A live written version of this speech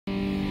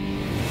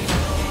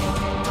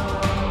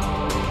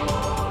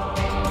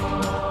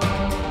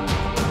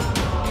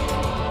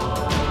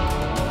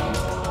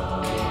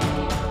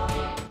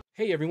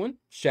Hey everyone,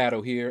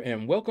 Shaedow here,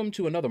 and welcome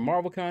to another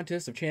Marvel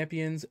Contest of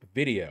Champions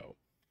video.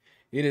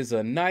 It is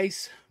a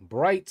nice,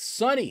 bright,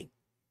 sunny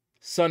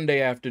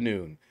Sunday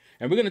afternoon,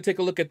 and we're going to take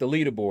a look at the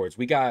leaderboards.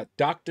 We got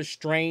Doctor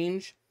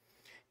Strange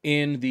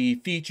in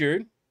the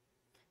featured,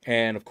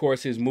 and of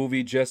course his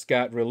movie just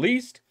got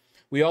released.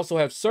 We also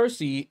have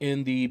Sersi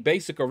in the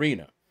basic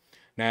arena.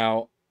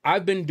 Now,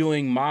 I've been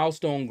doing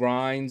milestone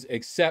grinds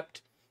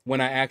except when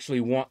I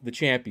actually want the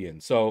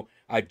champion. So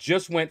I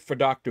just went for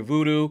Dr.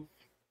 Voodoo,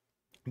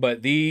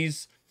 but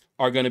these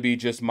are going to be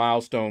just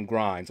milestone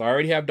grinds. I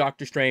already have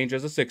Doctor Strange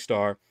as a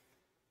 6-star,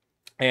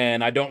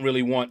 and I don't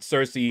really want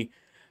Sersi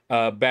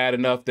bad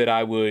enough that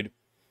I would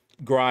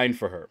grind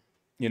for her.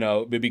 You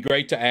know, it'd be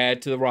great to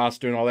add to the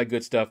roster and all that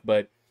good stuff,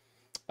 but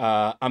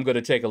I'm going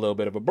to take a little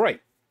bit of a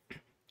break.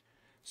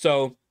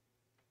 So,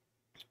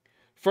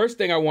 first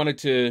thing I wanted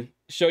to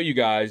show you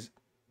guys,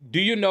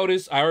 do you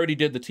notice, I already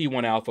did the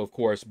T1 Alpha, of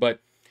course, but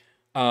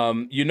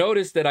you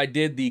notice that I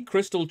did the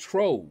Crystal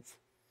Trove.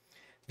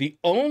 The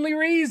only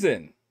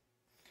reason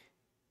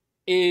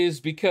is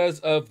because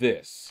of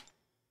this.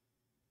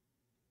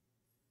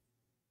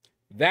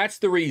 That's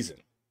the reason.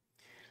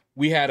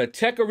 We had a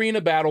Tech Arena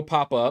battle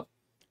pop up,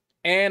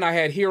 and I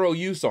had Hero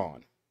Use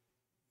on.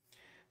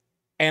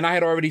 And I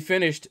had already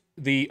finished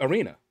the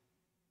arena.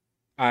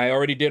 I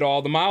already did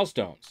all the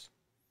milestones.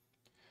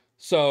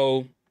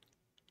 So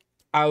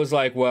I was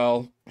like,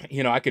 well,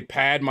 you know, I could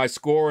pad my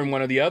score in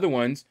one of the other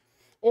ones,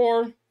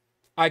 or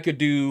I could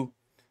do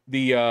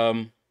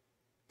the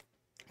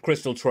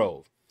Crystal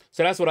Trove.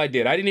 So that's what I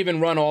did. I didn't even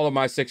run all of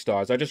my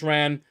 6-stars. I just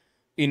ran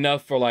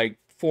enough for like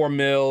 4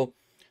 mil.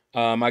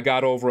 I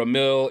got over 1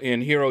 mil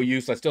in Hero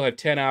Use. I still have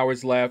 10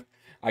 hours left.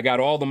 I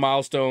got all the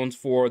milestones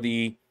for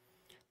the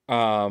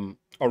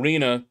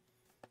arena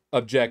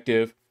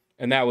objective,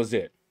 and that was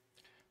it.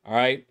 All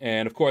right.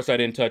 And of course, I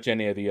didn't touch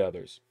any of the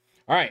others.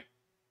 All right.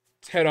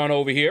 Let's head on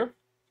over here.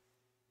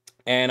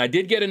 And I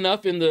did get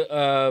enough in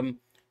the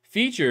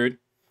featured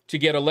to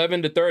get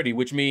 11 to 30,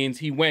 which means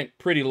he went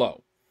pretty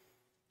low.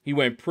 He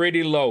went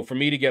pretty low for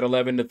me to get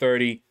 11 to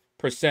 30%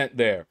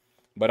 there.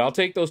 But I'll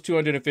take those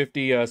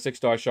 250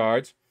 6-star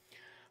shards.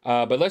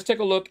 But let's take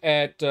a look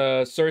at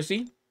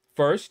Sersi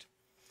first.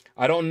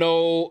 I don't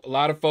know a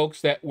lot of folks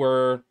that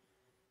were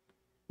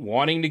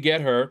wanting to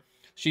get her.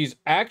 She's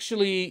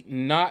actually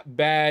not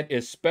bad,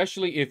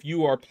 especially if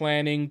you are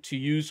planning to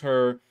use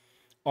her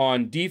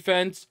on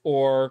defense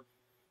or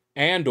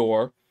in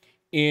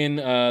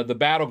the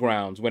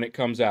battlegrounds when it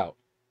comes out.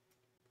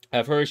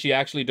 I've heard she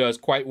actually does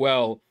quite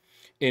well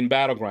in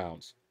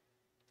battlegrounds.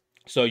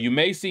 So you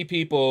may see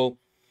people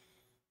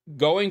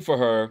going for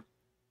her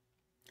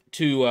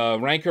to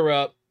rank her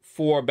up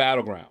for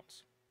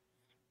battlegrounds.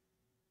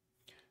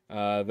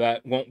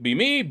 That won't be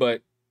me,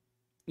 but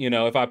you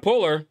know, if I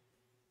pull her,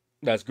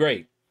 that's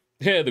great.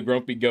 Yeah, the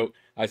grumpy goat.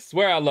 I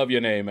swear I love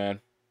your name,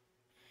 man.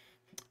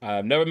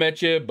 I've never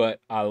met you,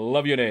 but I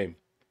love your name.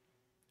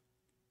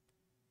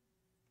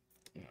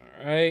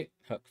 All right,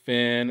 Huck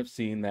Finn, I've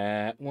seen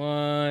that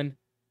one.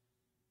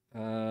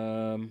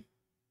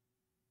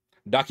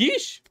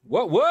 Dakish,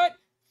 what?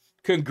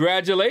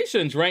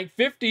 Congratulations, rank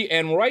 50,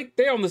 and right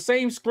there on the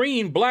same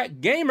screen,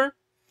 Black Gamer.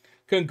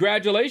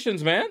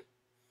 Congratulations, man.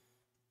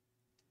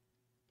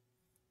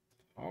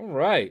 All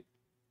right.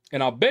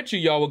 And I'll bet you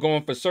y'all were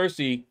going for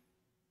Sersi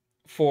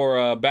for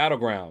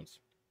Battlegrounds.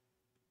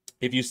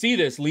 If you see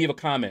this, leave a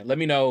comment. Let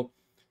me know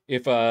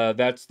if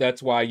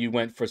that's why you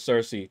went for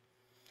Sersi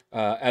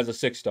as a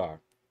 6-star.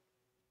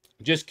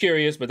 Just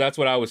curious, but that's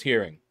what I was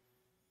hearing.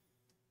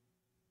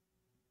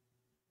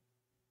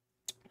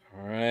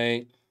 All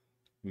right.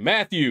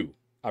 Matthew,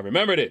 I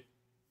remembered it.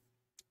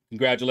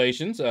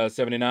 Congratulations,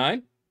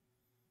 79.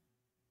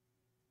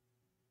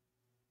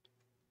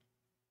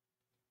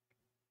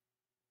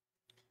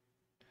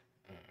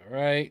 All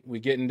right,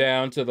 we're getting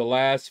down to the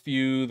last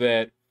few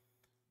that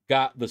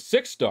got the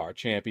 6-star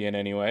champion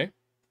anyway.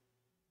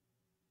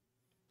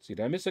 See,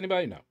 did I miss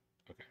anybody? No.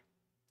 Okay.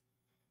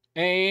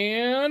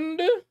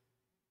 And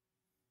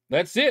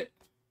that's it.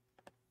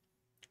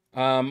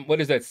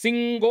 What is that?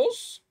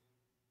 Singles?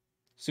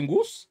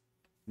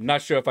 I'm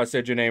not sure if I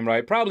said your name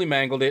right. Probably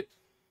mangled it.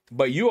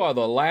 But you are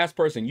the last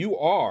person. You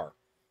are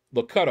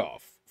the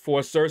cutoff for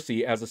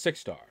Sersi as a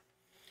 6-star.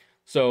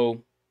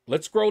 So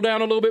let's scroll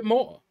down a little bit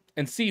more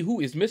and see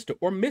who is Mr.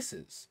 or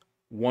Mrs.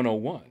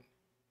 101.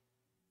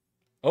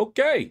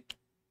 Okay.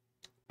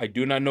 I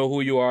do not know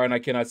who you are, and I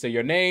cannot say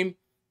your name,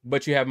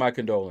 but you have my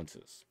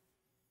condolences.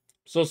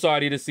 So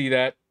sorry to see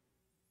that.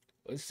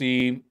 Let's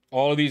see.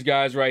 All of these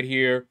guys right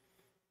here.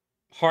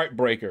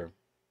 Heartbreaker.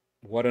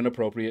 What an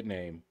appropriate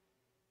name.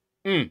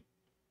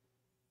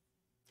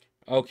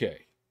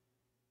 Okay.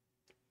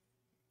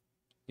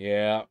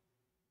 Yeah.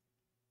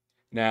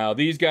 Now,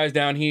 these guys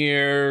down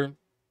here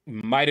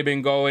might have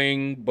been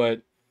going,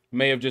 but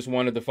may have just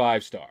wanted the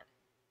 5-star.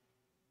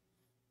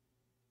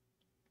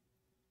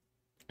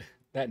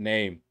 That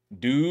name.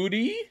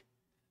 Duty?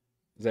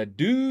 Is that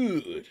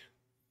dude?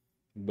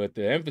 But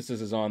the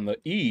emphasis is on the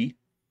E.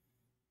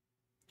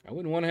 I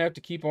wouldn't want to have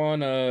to keep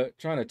on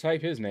trying to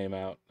type his name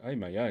out. Ay,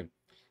 my.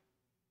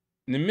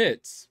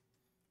 Nimitz.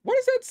 Why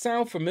does that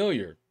sound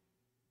familiar?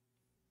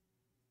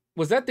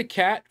 Was that the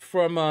cat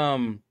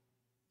from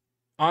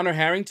Honor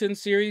Harrington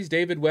series,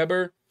 David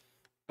Weber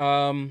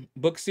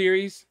book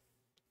series?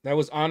 That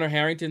was Honor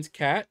Harrington's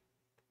cat?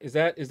 Is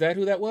that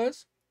who that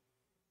was?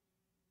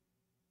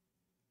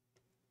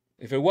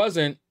 If it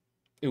wasn't,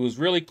 it was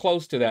really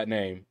close to that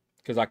name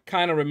because I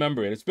kind of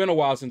remember it. It's been a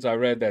while since I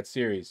read that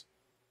series.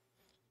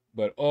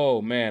 But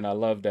oh man, I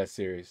love that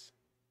series.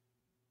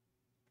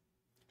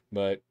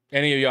 But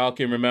any of y'all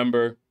can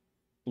remember,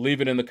 leave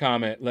it in the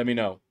comment. Let me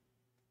know.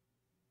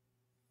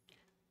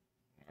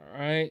 All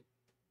right.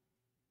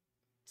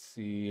 Let's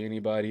see,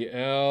 anybody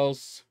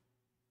else?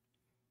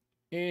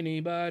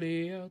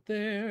 Anybody out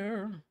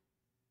there?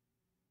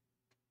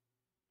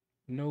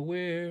 Know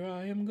where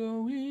I am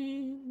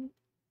going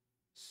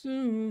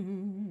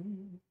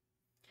soon.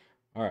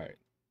 All right.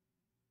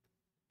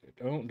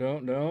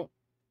 Don't.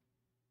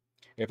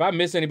 If I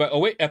miss anybody, oh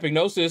wait,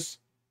 Epignosis,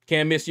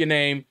 can't miss your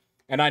name.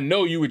 And I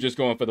know you were just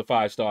going for the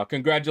 5-star.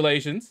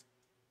 Congratulations.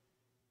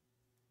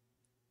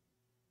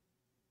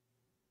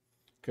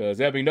 Because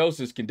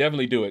Epignosis can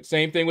definitely do it.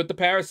 Same thing with the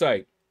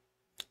Parasite.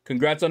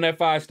 Congrats on that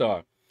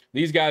 5-star.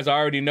 These guys I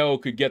already know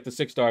could get the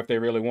 6-star if they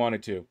really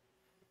wanted to.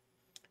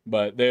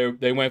 But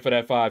they went for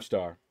that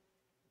 5-star.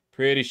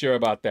 Pretty sure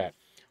about that.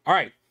 All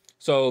right.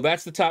 So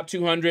that's the top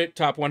 200.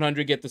 Top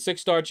 100 get the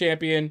 6-star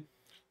champion.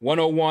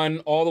 101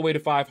 all the way to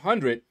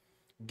 500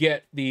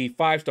 get the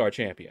 5-star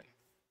champion.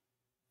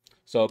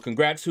 So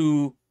congrats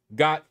who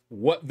got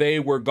what they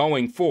were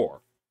going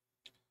for.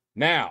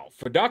 Now,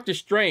 for Doctor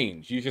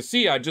Strange, you can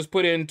see I just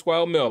put in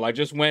 12 mil. I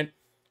just went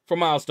for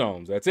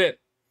milestones. That's it.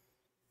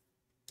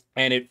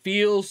 And it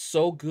feels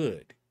so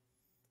good.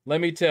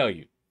 Let me tell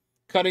you,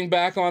 cutting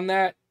back on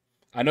that,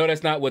 I know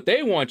that's not what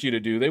they want you to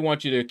do. They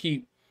want you to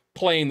keep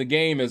playing the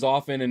game as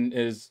often and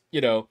as,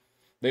 you know,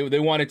 they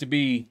want it to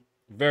be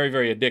very,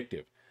 very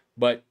addictive.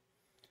 But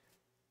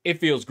it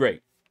feels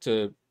great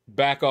to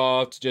back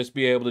off, to just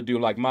be able to do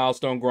like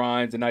milestone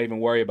grinds and not even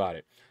worry about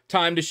it.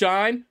 Time to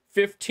shine,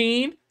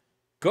 15.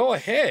 Go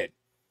ahead.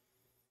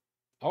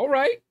 All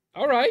right.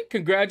 All right.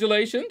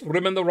 Congratulations,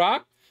 Ribbon the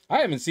Rock. I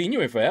haven't seen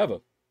you in forever.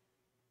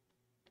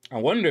 I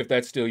wonder if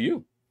that's still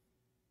you.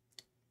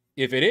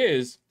 If it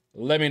is,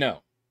 let me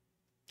know.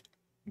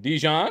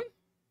 Dijon,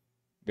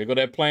 there go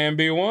that plan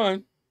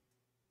B1.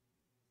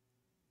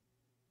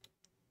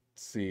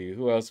 Let's see,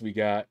 who else we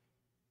got?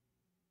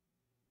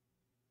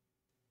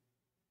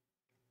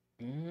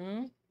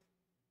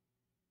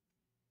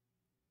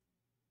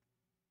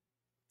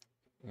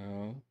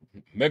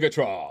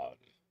 Megatron.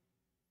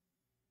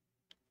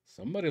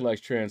 Somebody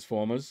likes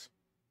Transformers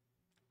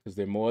because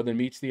they're more than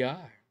meets the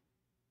eye.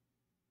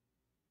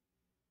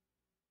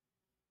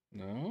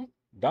 No.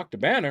 Dr.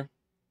 Banner.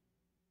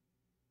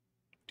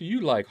 Do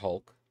you like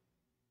Hulk?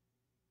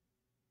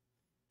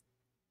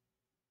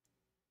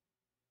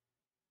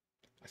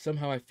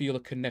 Somehow I feel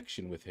a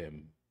connection with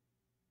him.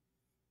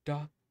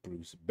 Doc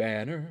Bruce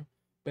Banner,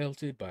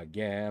 belted by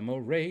gamma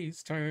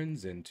rays,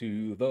 turns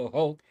into the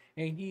Hulk.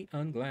 Ain't he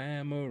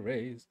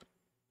unglamorous?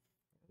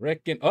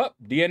 Reckon up.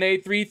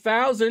 DNA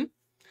 3000.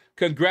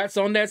 Congrats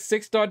on that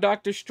 6-star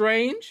Doctor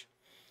Strange.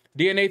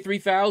 DNA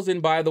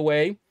 3000, by the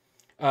way,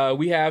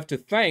 we have to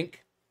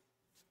thank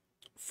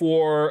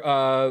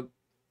for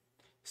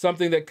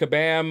something that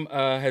Kabam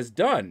has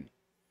done.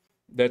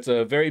 That's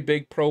a very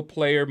big pro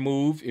player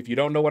move. If you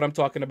don't know what I'm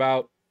talking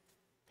about,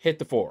 hit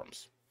the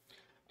forums.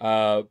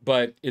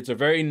 But it's a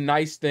very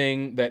nice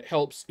thing that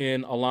helps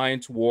in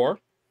Alliance War.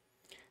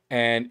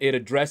 And it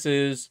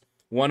addresses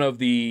one of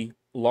the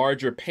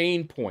larger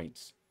pain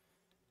points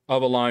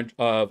of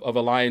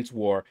Alliance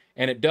War.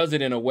 And it does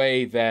it in a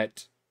way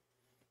that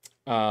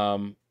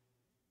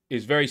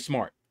is very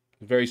smart.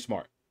 Very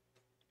smart.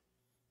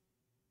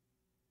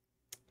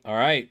 All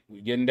right,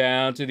 we're getting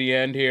down to the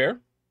end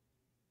here.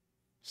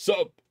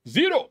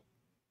 Sub-Zero.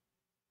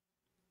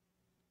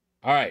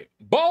 All right,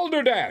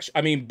 Balder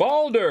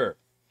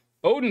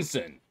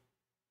Odinson.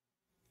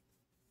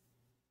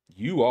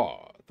 You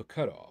are the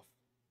cutoff.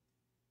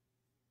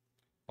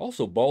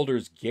 Also,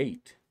 Baldur's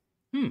Gate.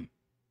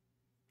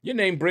 Your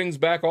name brings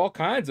back all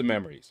kinds of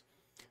memories.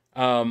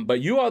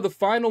 But you are the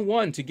final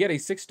one to get a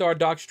 6-star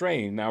Doc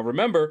Strange. Now,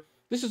 remember,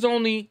 this is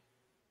only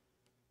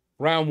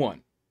round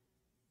 1.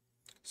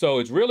 So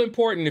it's real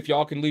important if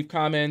y'all can leave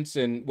comments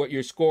and what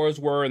your scores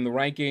were in the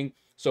ranking,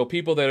 so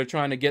people that are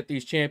trying to get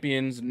these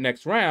champions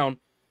next round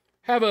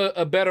have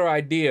a better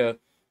idea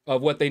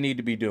of what they need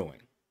to be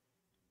doing.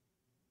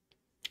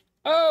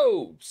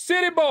 Oh,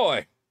 City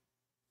Boy.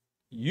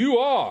 You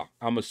are,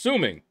 I'm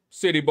assuming,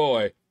 City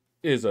Boy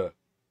is a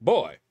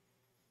boy.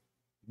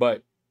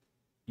 But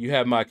you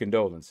have my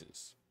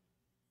condolences.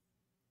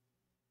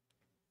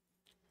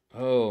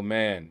 Oh,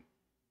 man.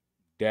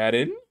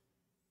 Dadin?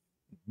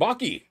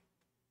 Baki.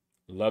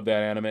 Love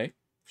that anime.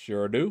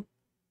 Sure do.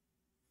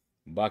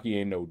 Baki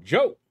ain't no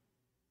joke.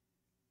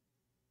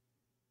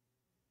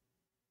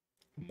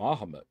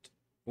 Muhammad.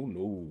 Oh,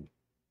 no.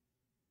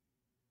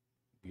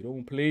 You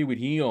don't play with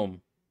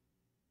him.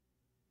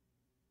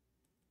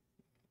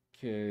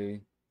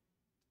 Okay.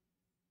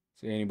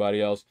 See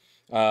anybody else?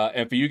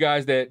 And for you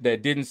guys that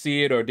didn't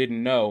see it or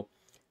didn't know,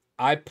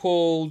 I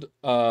pulled,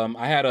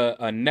 I had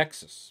a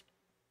Nexus.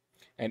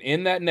 And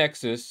in that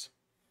Nexus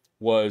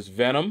was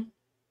Venom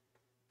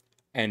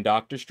and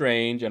Doctor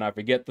Strange, and I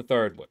forget the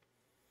third one.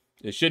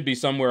 It should be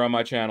somewhere on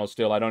my channel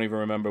still. I don't even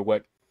remember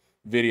what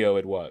video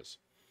it was.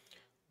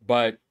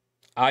 But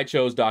I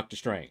chose Doctor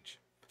Strange.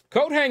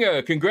 Coat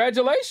hanger,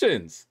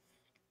 congratulations!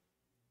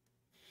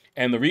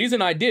 And the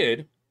reason I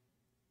did,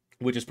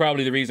 which is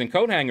probably the reason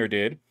Coat hanger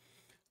did,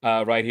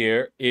 right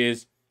here,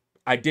 is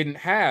I didn't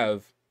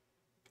have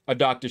a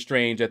Doctor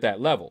Strange at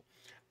that level.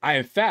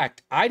 In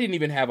fact, I didn't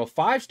even have a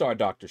 5-star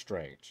Doctor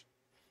Strange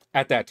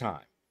at that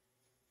time.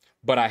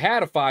 But I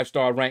had a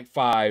 5-star rank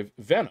 5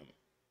 Venom.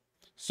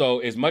 So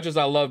as much as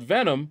I loved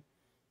Venom,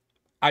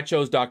 I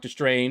chose Doctor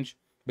Strange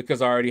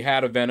because I already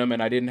had a Venom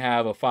and I didn't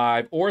have a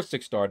 5 or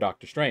 6-star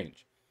Doctor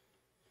Strange.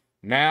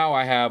 Now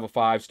I have a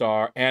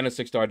 5-star and a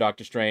 6-star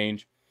Doctor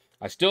Strange.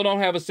 I still don't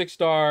have a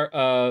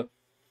 6-star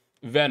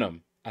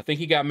Venom. I think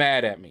he got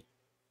mad at me.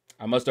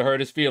 I must have hurt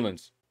his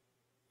feelings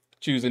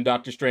choosing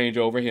Doctor Strange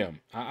over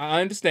him. I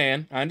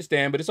understand,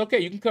 but it's okay.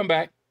 You can come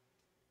back.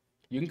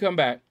 You can come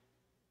back.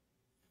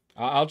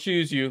 I'll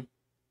choose you.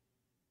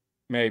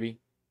 Maybe.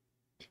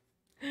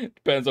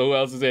 Depends on who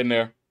else is in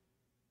there.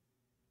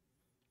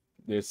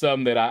 There's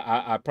some that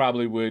I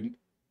probably would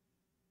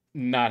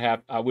not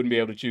have. I wouldn't be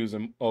able to choose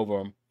him over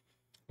him.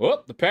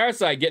 Whoop, the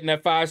Parasite getting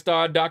that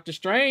 5-star Doctor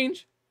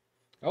Strange.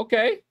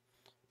 Okay.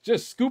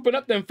 Just scooping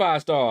up them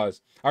 5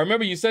 stars. I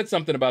remember you said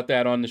something about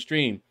that on the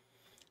stream.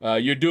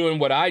 You're doing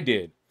what I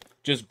did.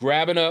 Just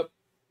grabbing up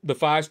the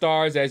 5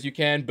 stars as you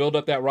can, build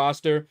up that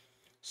roster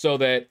so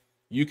that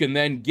you can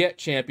then get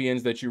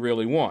champions that you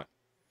really want.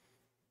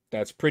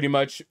 That's pretty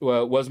much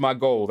was my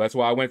goal. That's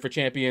why I went for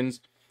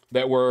champions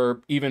that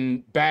were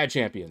even bad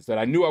champions that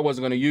I knew I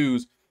wasn't going to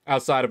use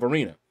outside of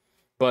Arena.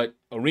 But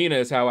Arena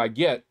is how I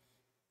get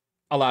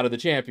a lot of the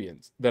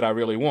champions that I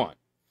really want.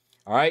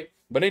 All right.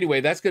 But anyway,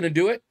 that's going to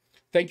do it.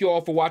 Thank you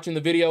all for watching the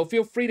video.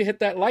 Feel free to hit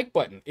that like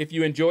button if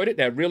you enjoyed it.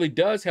 That really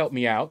does help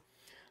me out.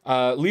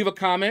 Leave a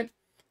comment.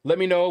 Let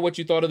me know what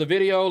you thought of the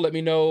video. Let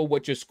me know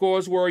what your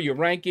scores were, your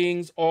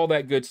rankings, all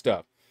that good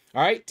stuff.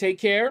 All right. Take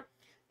care.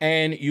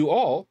 And you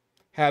all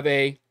have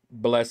a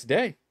blessed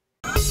day.